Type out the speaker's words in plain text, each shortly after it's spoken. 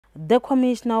The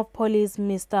Commissioner of Police,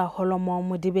 Mr. Holomo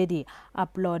Mudibedi,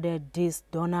 applauded this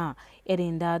donor,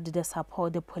 adding that the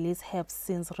support the police have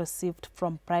since received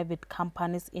from private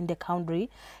companies in the country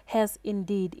has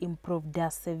indeed improved their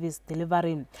service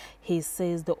delivery. He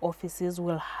says the offices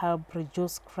will help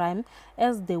reduce crime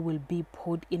as they will be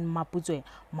put in Maputo,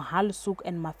 Mahalsuk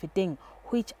and Mafeteng,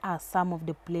 which are some of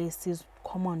the places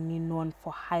commonly known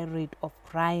for high rate of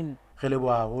crime.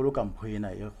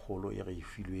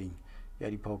 Ya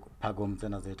diphakom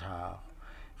tsena tse tharo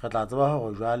re tla tseba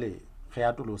hore jwale re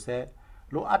atolose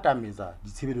lo atameza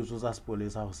ditshebeletso tsa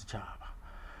sepolesa ho setjhaba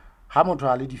ha motho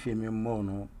a le difemeng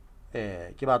mono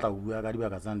ke batla ho bua ka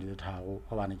dibaka tsana di le tharo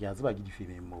hobane ke a tseba ke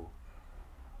difemeng mo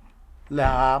le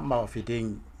ha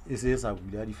Mafeteng e se sa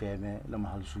bula difeme le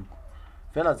Mahalsuku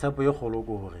fela tshepo e kgolo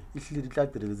go hore e hlile di tla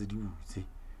qetelletse di butse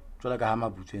jwale ka ha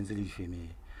mabutsweng tse le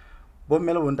difemeng bo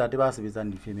mme le bontate ba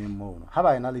sebetsang difemeng mono ha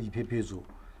ba ena le diphephetso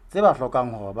tse ba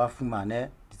hlokang hore ba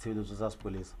fumane ditshebeletso tsa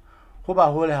sepolesa go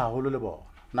ba hole haholo le bona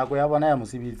nako ya bona ya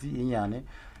mosebetsi e nyane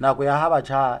nako ya ha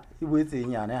batjha e boetse e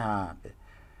nyane hape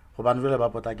go ba jwale ba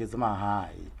potlaketse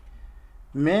mahae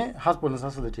mme ha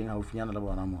sepolesa se le teng haufinyana le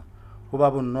bona mo go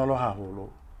ba bonolo haholo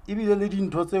ebile le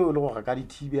dintho tseo le gore ka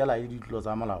dithibela le ditlo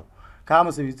tsa molao ka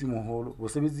mosebetsi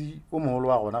o moholo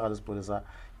wa rona ga sepolesa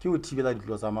ke ho thibela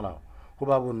ditlo tsa molao go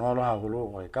ba bonolo haholo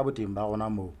gore ka boteng ba rona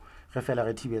mo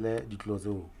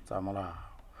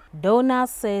Donor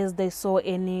says they saw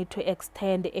a need to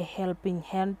extend a helping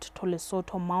hand to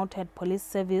Lesotho Mounted Police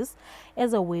Service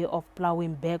as a way of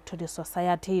plowing back to the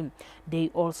society. They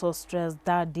also stressed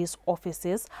that these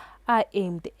offices are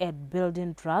aimed at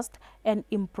building trust and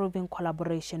improving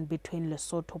collaboration between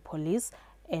Lesotho Police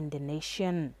and the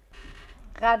nation.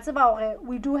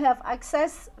 We do have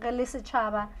access to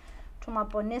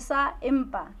Maponesa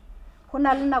Impa.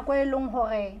 Hona le nako e leng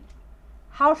hore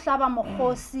ha o hlaba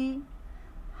mokgosi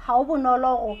ha o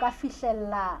bonolo go ka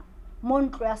fihlella mo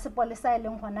ntlo ya sepolesa e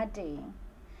leng hona teng.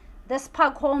 These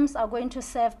park homes are going to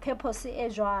serve purpose e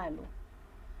jwalo.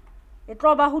 E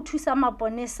tlo ba ho thusa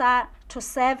maponesa to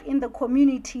serve in the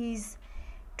communities,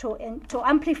 to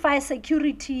amplify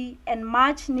security and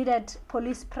much needed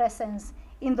police presence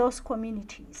in those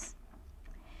communities.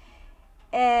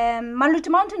 Maluti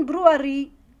Mountain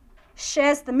Brewery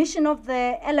shares the mission of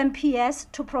the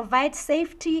LMPS to provide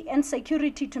safety and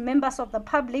security to members of the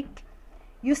public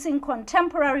using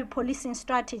contemporary policing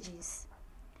strategies.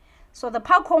 So the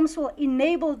park homes will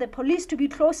enable the police to be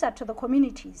closer to the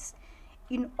communities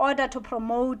in order to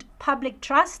promote public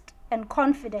trust and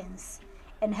confidence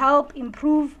and help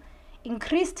improve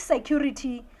increased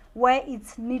security where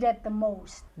it's needed the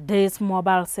most. These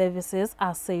mobile services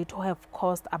are said to have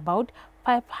cost about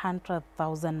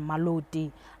 500,000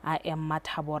 malodi. I am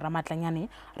Mathabo Ramatlanyane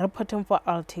reporting for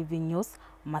LTV News,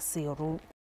 Maseru.